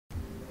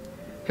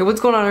Hey,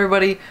 what's going on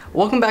everybody?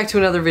 Welcome back to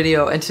another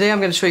video, and today I'm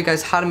going to show you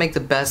guys how to make the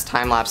best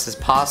time lapses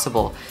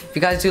possible. If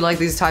you guys do like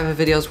these type of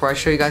videos where I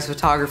show you guys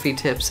photography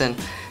tips and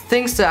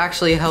things to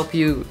actually help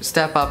you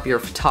step up your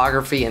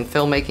photography and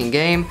filmmaking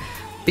game,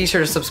 be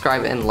sure to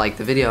subscribe and like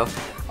the video.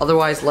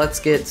 Otherwise,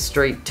 let's get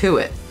straight to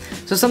it.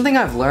 So something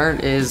I've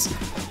learned is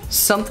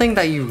something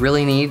that you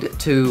really need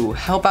to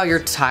help out your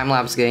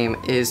time-lapse game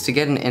is to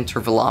get an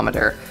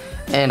intervalometer.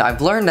 And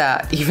I've learned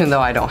that even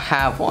though I don't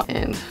have one.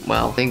 And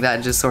well, I think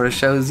that just sort of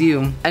shows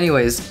you.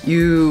 Anyways,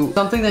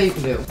 something that you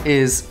can do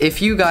is if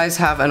you guys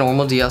have a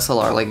normal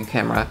DSLR like a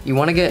camera, you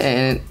want to get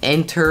an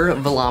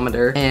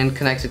intervalometer and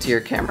connect it to your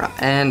camera.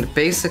 And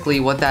basically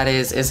what that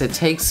is it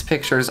takes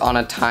pictures on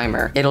a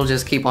timer. It'll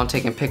just keep on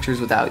taking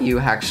pictures without you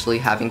actually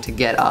having to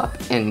get up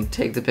and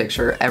take the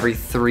picture every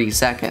 3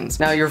 seconds.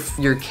 Now your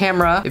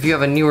camera, if you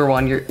have a newer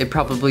one, it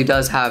probably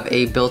does have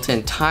a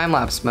built-in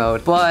time-lapse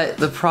mode, but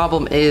the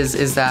problem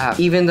is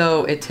that even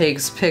though it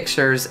takes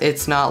pictures,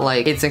 it's not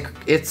like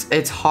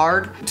it's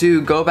hard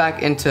to go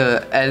back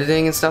into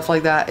editing and stuff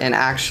like that and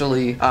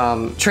actually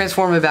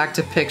transform it back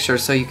to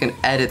pictures so you can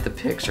edit the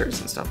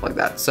pictures and stuff like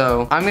that.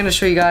 So I'm gonna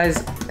show you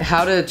guys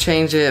how to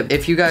change it.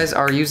 If you guys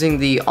are using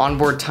the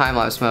onboard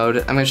time-lapse mode,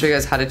 I'm gonna show you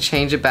guys how to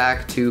change it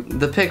back to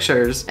the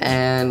pictures,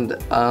 and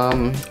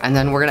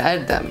then we're gonna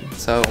edit them.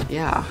 So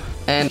yeah.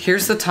 And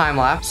here's the time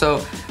lapse.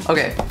 So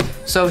okay,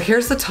 so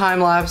here's the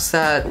time lapse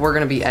that we're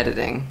gonna be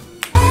editing.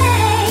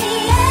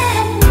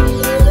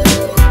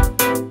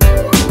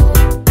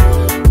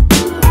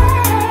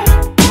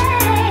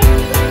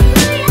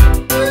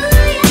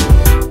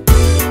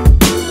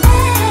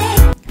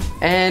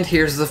 And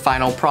here's the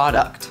final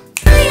product.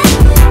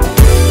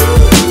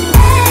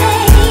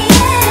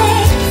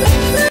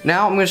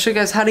 Now I'm going to show you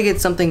guys how to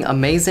get something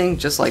amazing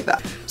just like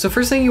that. So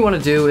first thing you want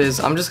to do is,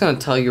 I'm just going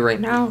to tell you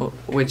right now,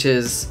 which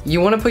is you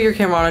want to put your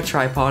camera on a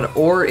tripod,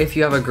 or if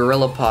you have a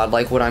Gorilla Pod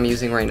like what I'm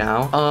using right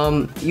now,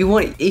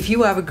 if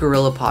you have a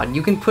Gorilla Pod,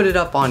 you can put it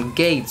up on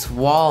gates,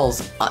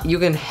 walls, you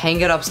can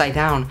hang it upside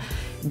down,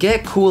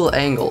 get cool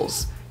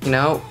angles, you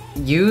know.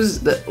 Use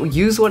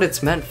what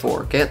it's meant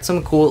for. Get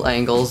some cool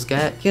angles.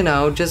 Get, you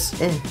know, just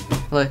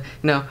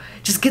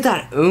just get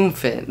that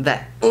oomph in,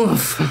 that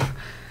oomph.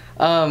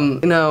 You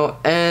know,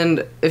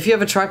 and if you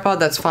have a tripod,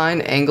 that's fine.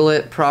 Angle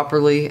it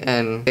properly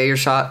and get your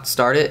shot,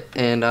 start it,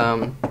 and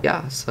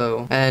yeah.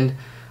 So and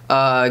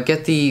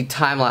get the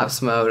time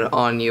lapse mode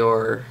on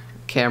your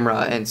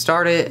camera and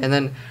start it, and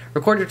then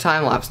record your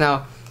time lapse.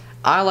 Now,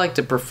 I like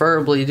to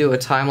preferably do a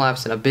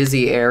time-lapse in a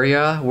busy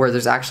area where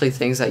there's actually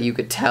things that you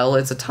could tell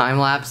it's a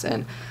time-lapse,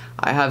 and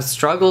I have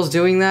struggles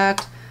doing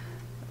that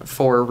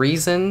for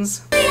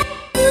reasons.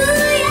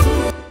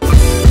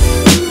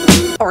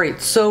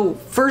 Alright, so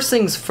first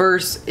things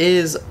first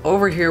is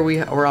over here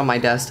we're on my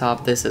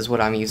desktop. This is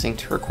what I'm using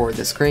to record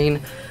the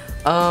screen.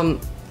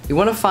 You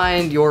want to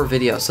find your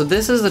video. So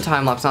this is the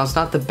time-lapse. Now it's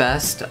not the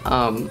best.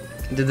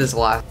 Did this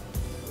last.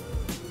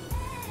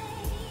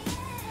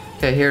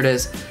 Okay, here it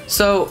is.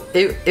 So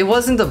it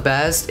wasn't the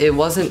best. It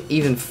wasn't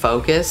even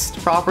focused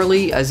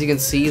properly. As you can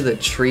see, the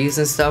trees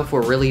and stuff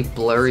were really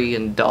blurry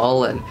and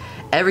dull, and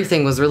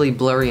everything was really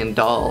blurry and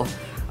dull.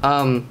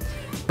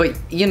 But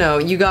you know,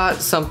 you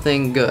got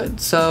something good.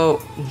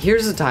 So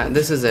here's the time.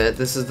 This is it.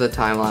 This is the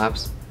time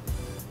lapse.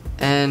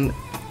 And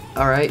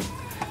all right.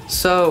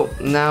 So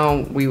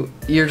now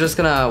you're just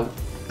gonna.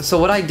 So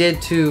what I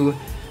did to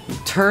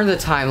turn the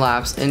time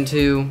lapse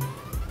into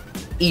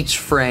each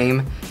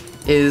frame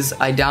is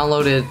I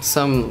downloaded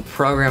some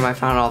program I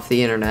found off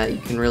the internet.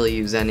 You can really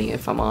use any,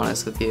 if I'm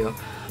honest with you.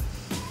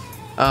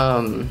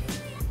 And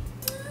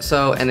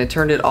it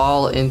turned it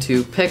all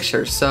into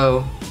pictures.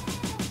 So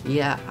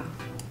yeah.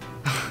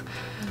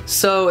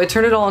 So it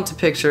turned it all into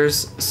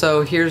pictures.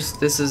 So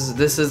this is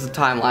the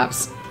time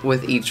lapse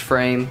with each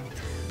frame.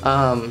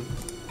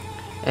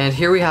 And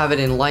here we have it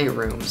in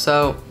Lightroom.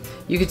 So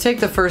you can take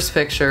the first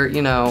picture,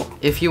 you know,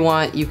 if you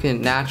want, you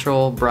can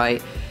natural,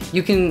 bright.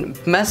 You can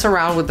mess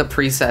around with the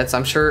presets.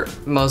 I'm sure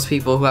most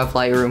people who have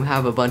Lightroom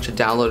have a bunch of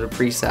downloaded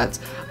presets.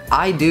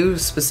 I do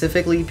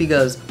specifically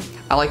because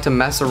I like to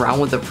mess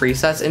around with the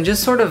presets and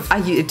just sort of, I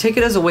take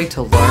it as a way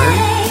to learn,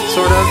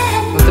 sort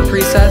of, with the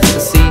presets to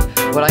see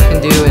what I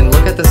can do and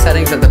look at the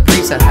settings that the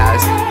preset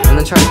has and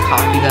then try to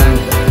copy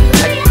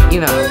them.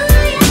 You know,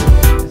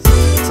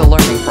 it's a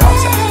learning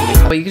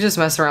process. But you can just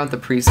mess around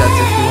with the presets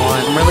if you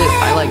want.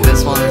 I like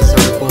this one, it's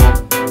sort of cool.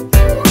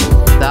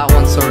 That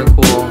one's sort of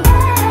cool.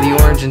 The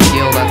orange and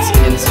teal, that's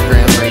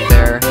Instagram right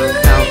there.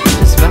 Now,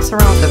 just mess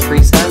around with the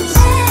presets,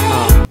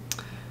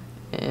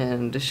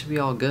 and this should be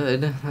all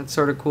good. That's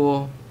sort of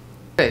cool.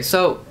 Okay,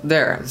 so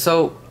there.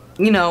 So,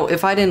 you know,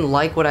 if I didn't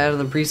like what I had in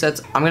the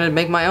presets, I'm gonna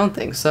make my own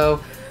thing.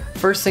 So,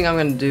 first thing I'm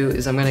gonna do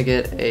is I'm gonna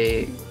get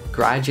a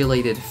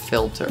gradulated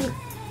filter.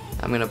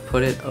 I'm gonna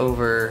put it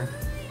over,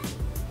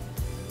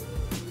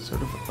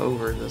 sort of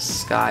over the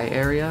sky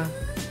area.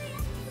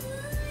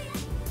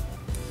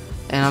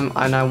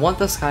 And I want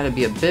the sky to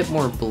be a bit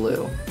more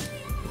blue.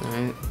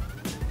 Alright.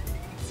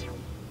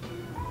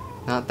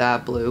 Not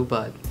that blue,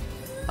 but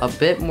a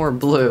bit more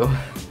blue.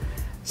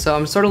 So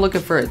I'm sort of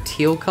looking for a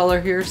teal color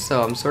here,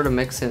 so I'm sort of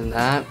mixing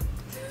that.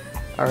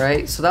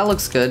 Alright, so that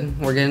looks good.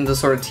 We're getting the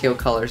sort of teal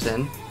colors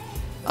in.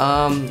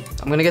 I'm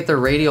gonna get the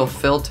radial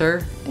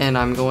filter, and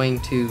I'm going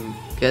to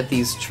get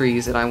these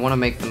trees, and I want to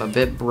make them a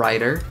bit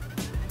brighter.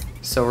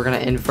 So we're gonna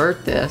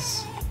invert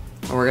this,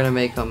 and we're gonna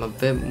make them a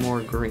bit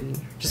more green.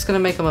 Just gonna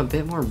make them a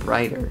bit more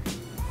brighter.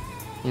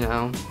 You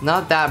know,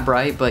 not that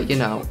bright, but you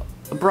know,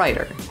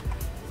 brighter.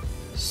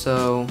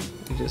 So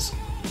we just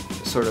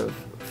sort of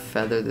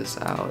feather this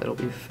out. It'll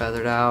be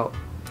feathered out.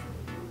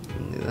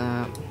 Do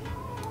that.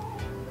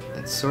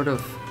 And sort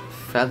of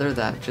feather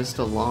that just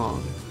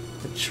along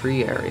the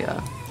tree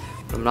area.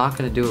 But I'm not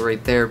gonna do it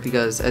right there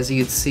because, as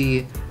you can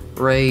see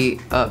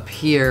right up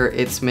here,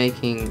 it's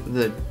making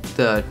the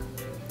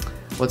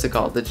what's it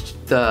called,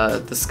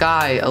 the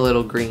sky a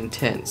little green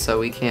tint, so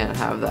we can't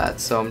have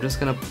that. So I'm just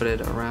gonna put it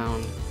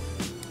around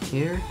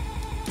here,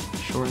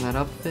 shorten that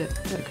up a bit.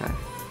 Okay,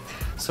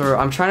 so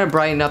I'm trying to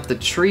brighten up the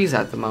trees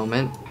at the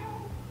moment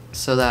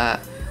so that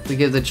we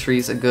give the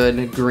trees a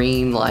good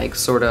green, like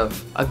sort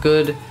of a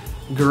good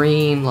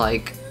green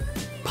like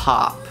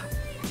pop,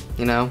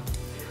 you know.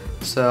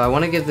 So I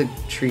want to give the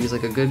trees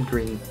like a good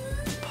green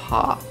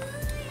pop.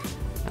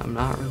 I'm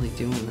not really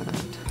doing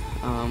that.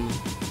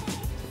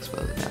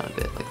 Expose it down a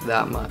bit, like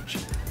that much.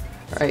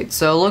 Alright,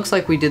 so it looks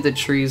like we did the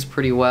trees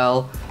pretty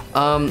well.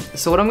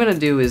 So what I'm gonna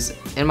do is,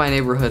 in my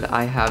neighborhood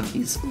I have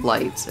these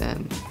lights,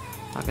 and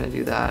I'm not gonna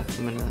do that.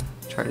 I'm gonna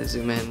try to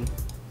zoom in.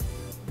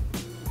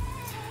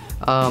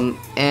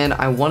 And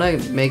I want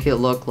to make it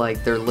look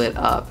like they're lit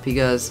up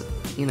because,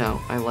 you know,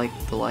 I like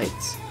the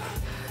lights.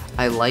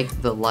 I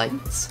like the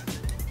lights.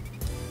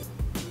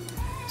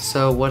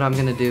 So what I'm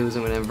gonna do is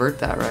I'm gonna invert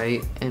that,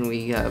 right? And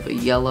we have a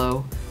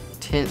yellow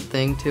tint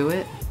thing to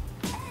it.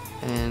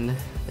 And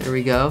there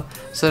we go.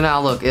 So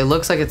now look, it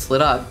looks like it's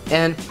lit up.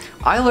 And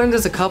I learned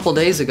this a couple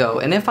days ago,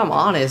 and if I'm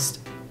honest,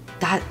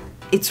 that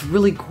it's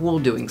really cool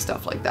doing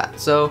stuff like that.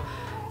 So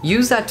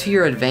use that to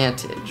your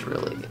advantage,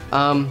 really.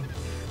 I'm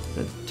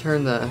gonna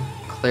turn the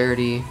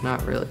clarity,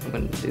 not really, I'm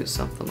gonna do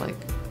something like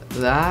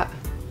that.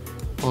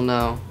 Well,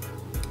 no,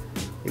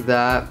 like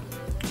that.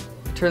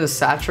 Turn the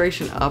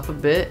saturation up a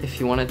bit if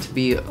you want it to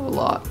be a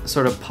lot,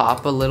 sort of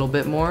pop a little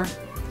bit more.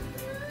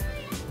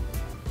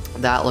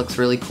 That looks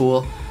really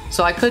cool.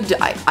 So I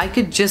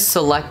could just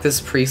select this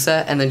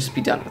preset and then just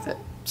be done with it.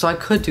 So I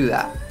could do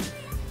that,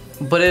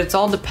 but it's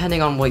all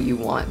depending on what you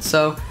want.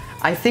 So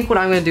I think what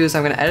I'm gonna do is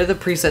I'm gonna edit the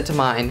preset to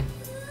mine,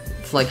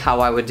 like how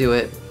I would do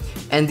it.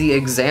 And the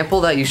example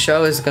that you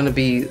show is gonna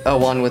be a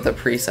one with a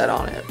preset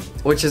on it,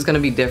 which is gonna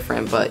be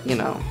different, but you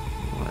know,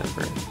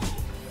 whatever.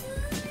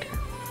 Okay.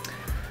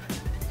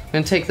 I'm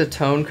gonna take the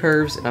tone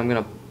curves and I'm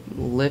gonna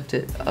lift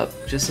it up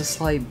just a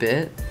slight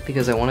bit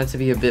because I want it to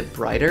be a bit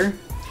brighter.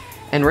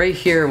 And right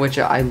here, which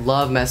I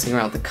love messing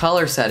around with the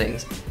color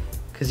settings,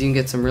 because you can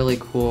get some really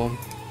cool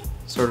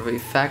sort of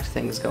effect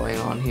things going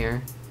on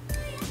here.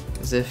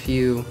 As if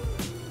you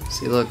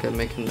see, look, I'm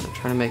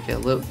trying to make it a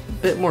little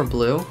bit more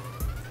blue.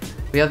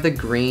 We have the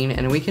green,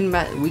 and we could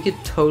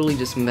totally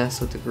just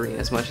mess with the green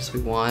as much as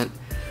we want.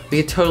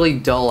 We could totally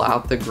dull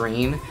out the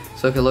green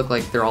so it could look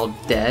like they're all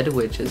dead,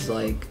 which is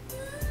like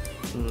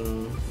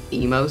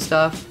emo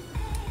stuff.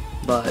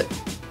 But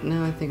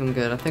no, I think I'm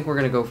good. I think we're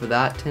gonna go for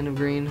that tint of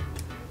green.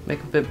 Make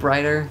it a bit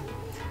brighter.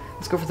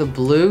 Let's go for the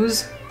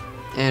blues.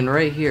 And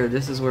right here,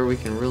 this is where we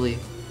can really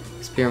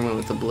experiment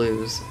with the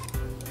blues.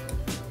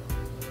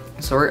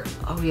 So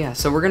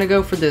we're gonna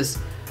go for this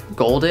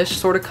goldish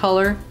sort of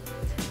color.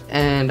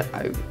 And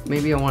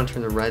maybe I want to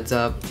turn the reds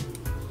up.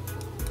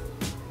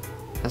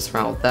 Mess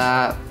around with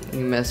that. You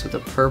mess with the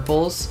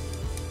purples.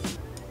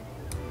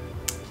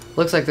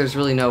 Looks like there's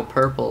really no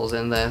purples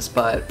in this,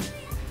 but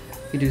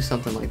you do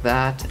something like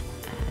that.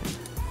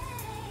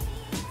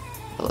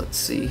 Let's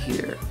see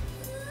here.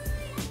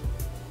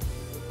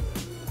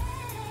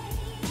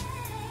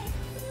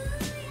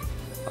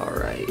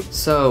 Alright,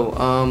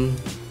 so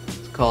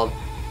it's called.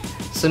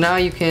 So now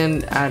you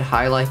can add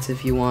highlights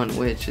if you want,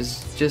 which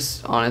is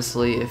just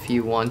honestly, if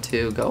you want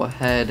to, go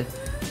ahead.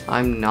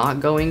 I'm not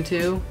going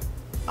to.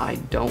 I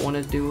don't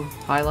want to do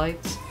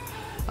highlights.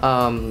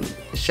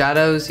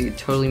 Shadows, you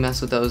totally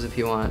mess with those if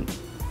you want,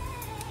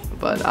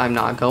 but I'm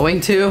not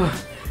going to.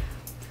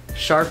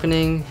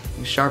 Sharpening,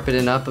 sharpen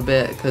it up a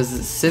bit, because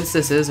since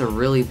this is a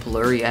really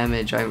blurry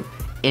image, I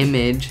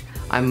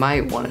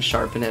might want to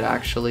sharpen it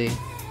actually,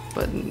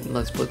 but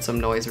let's put some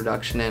noise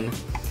reduction in.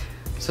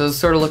 So it's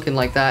sort of looking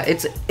like that.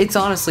 It's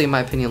honestly, in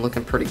my opinion,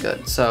 looking pretty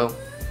good. So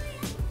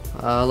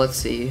let's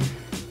see,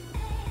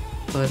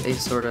 put a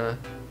sort of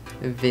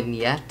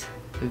vignetting.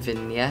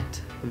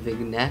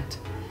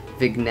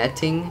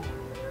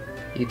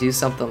 You do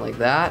something like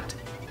that.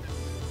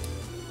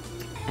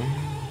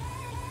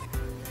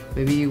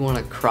 Maybe you want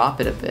to crop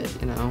it a bit,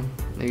 you know?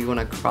 Maybe you want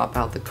to crop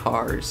out the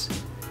cars,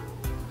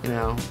 you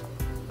know?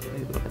 Maybe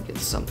you want to get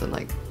something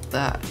like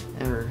that.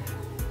 Or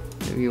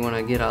maybe you want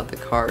to get out the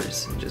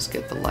cars and just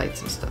get the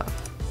lights and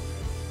stuff.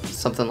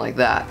 Something like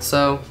that.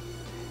 So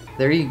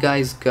there you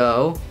guys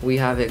go. We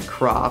have it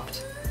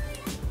cropped.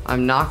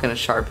 I'm not gonna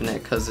sharpen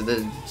it because it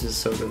is just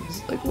sort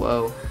of like,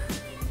 whoa.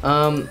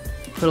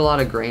 Put a lot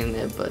of grain in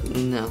it, but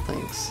no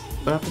thanks.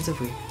 What happens if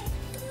we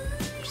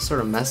just sort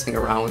of messing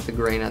around with the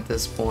grain at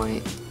this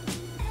point?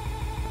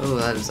 Oh,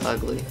 that is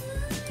ugly.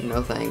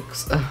 No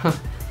thanks.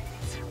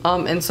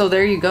 And so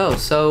there you go.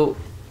 So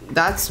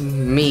that's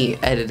me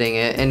editing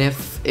it, and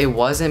if it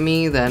wasn't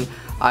me, then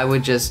I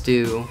would just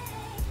do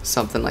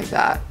something like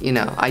that. You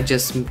know, I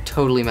just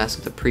totally mess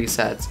with the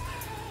presets,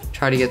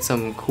 try to get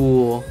some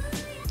cool,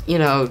 you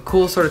know,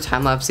 cool sort of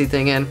time-lapsey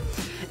thing in,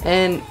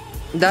 and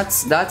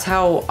that's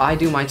how I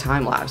do my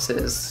time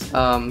lapses.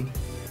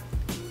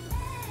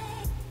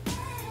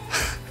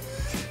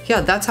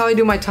 Yeah, that's how I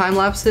do my time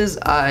lapses.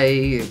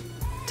 I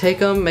take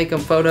them, make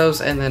them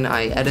photos, and then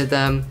I edit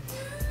them.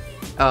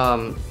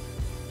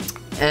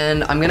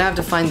 And I'm gonna have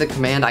to find the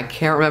command. I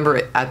can't remember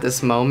it at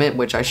this moment,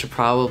 which I should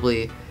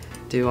probably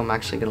do. I'm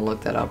actually gonna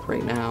look that up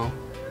right now,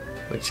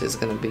 which is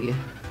gonna be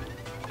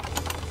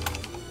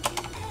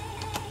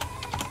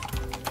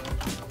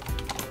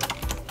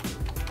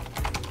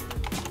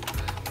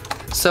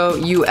so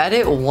you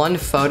edit one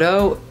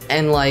photo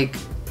and like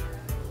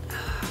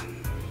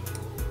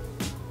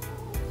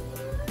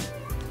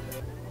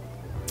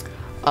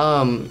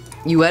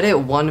you edit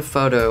one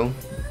photo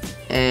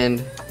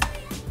and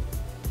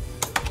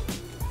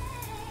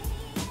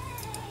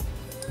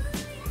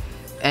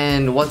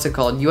what's it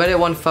called? You edit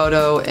one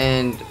photo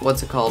and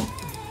what's it called?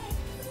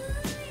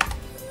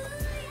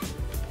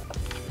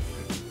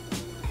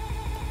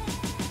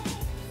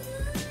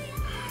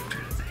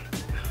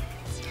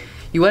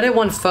 You edit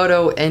one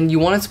photo and you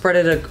want to spread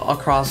it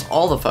across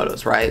all the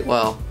photos, right?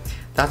 Well,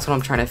 that's what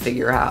I'm trying to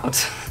figure out.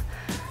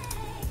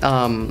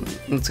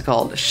 What's it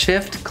called?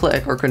 Shift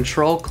click or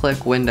control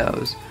click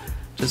Windows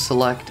to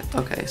select.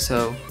 Okay,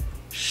 so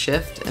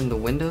shift and the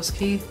Windows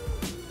key,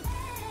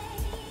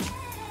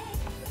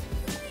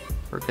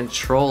 or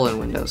control and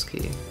Windows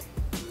key.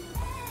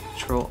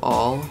 Control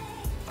all,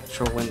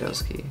 control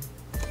Windows key.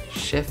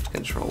 Shift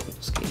control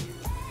Windows key.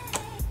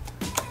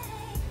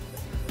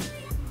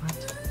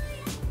 What?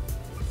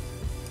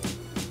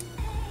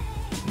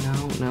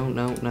 No, no,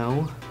 no,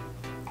 no.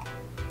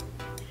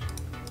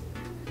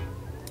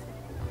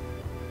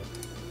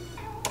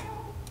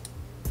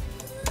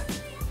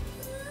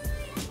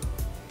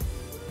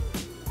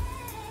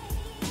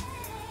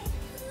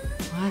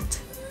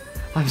 What?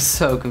 I'm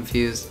so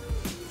confused.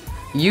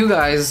 You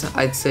guys,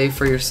 I'd say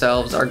for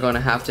yourselves, are going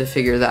to have to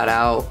figure that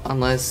out,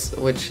 unless,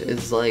 which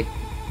is like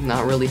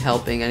not really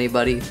helping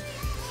anybody.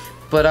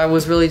 But I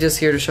was really just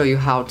here to show you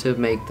how to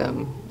make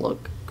them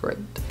look great.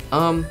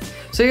 So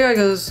here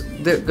goes,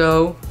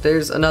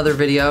 there's another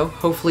video.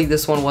 Hopefully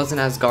this one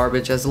wasn't as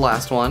garbage as the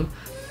last one.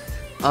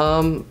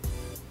 And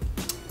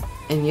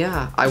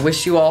yeah, I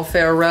wish you all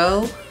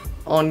farewell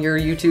on your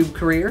YouTube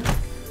career.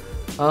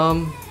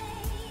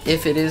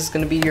 If it is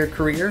going to be your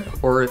career,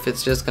 or if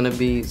it's just going to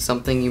be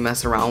something you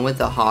mess around with,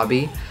 a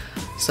hobby.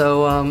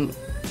 So,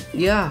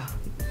 yeah,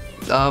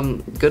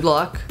 good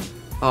luck.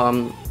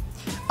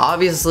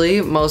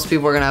 Obviously, most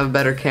people are going to have a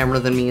better camera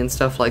than me and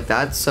stuff like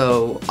that,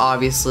 so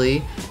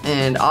obviously,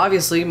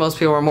 most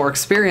people are more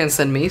experienced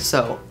than me,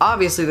 so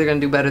obviously they're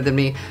going to do better than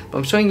me, but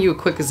I'm showing you a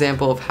quick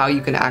example of how you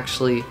can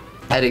actually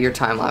edit your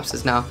time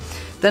lapses. Now,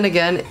 then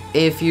again,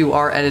 if you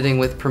are editing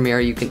with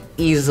Premiere, you could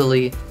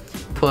easily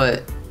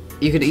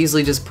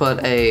just put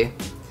a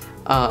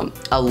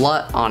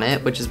LUT on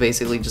it, which is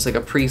basically just like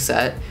a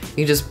preset.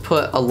 You just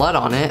put a LUT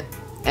on it,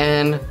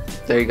 and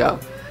there you go.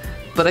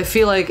 But I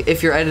feel like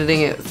if you're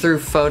editing it through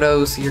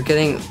photos, you're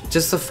getting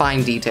just the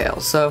fine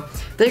details. So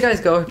there you guys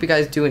go. Hope you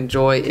guys do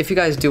enjoy. If you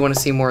guys do want to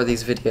see more of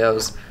these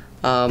videos,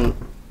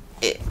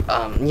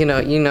 you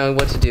know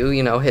what to do.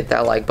 You know, hit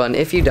that like button.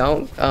 If you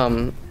don't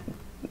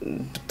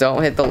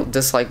hit the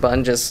dislike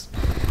button. Just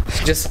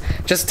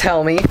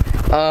tell me.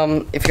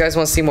 If you guys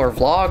want to see more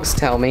vlogs,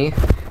 tell me.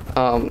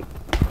 I'm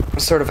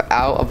sort of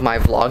out of my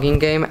vlogging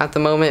game at the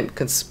moment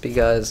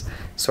because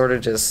sort of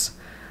just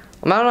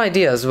I'm out of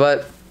ideas,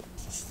 but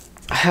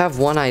I have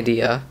one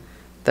idea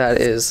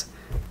that is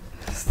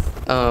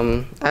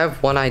I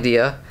have one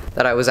idea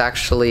that I was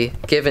actually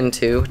given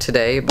to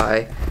today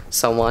by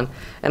someone,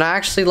 and I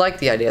actually like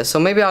the idea, so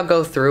maybe I'll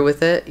go through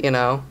with it, you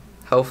know.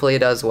 Hopefully it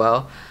does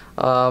well.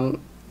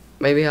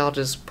 Maybe I'll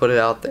just put it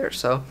out there.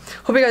 So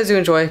hope you guys do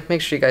enjoy.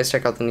 Make sure you guys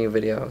check out the new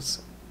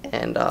videos,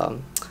 and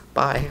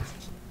bye.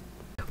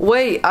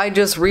 Wait, I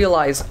just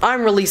realized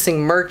I'm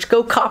releasing merch.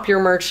 Go cop your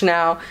merch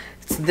now.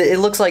 It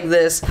looks like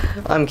this.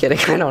 I'm kidding,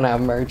 I don't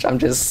have merch. I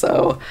just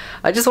want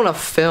to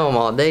film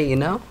all day, you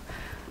know.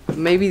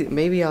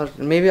 Maybe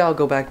I'll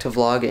go back to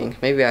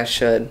vlogging. Maybe I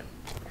should.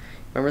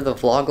 Remember the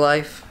vlog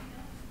life?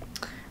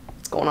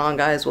 What's going on,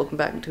 guys? Welcome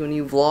back to a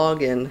new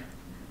vlog, and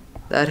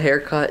that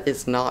haircut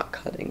is not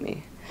cutting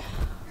me.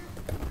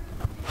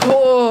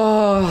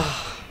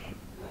 Oh.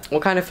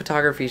 What kind of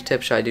photography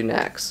tips should I do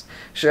next?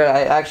 Should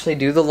I actually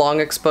do the long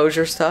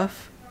exposure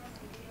stuff?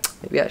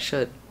 Maybe I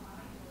should.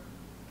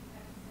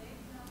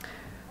 I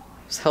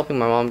was helping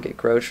my mom get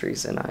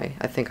groceries, and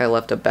I think I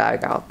left a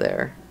bag out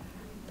there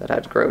that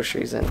had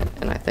groceries in it,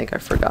 and I think I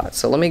forgot.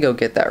 So let me go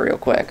get that real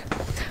quick.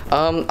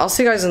 I'll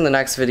see you guys in the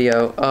next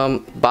video.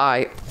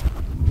 Bye.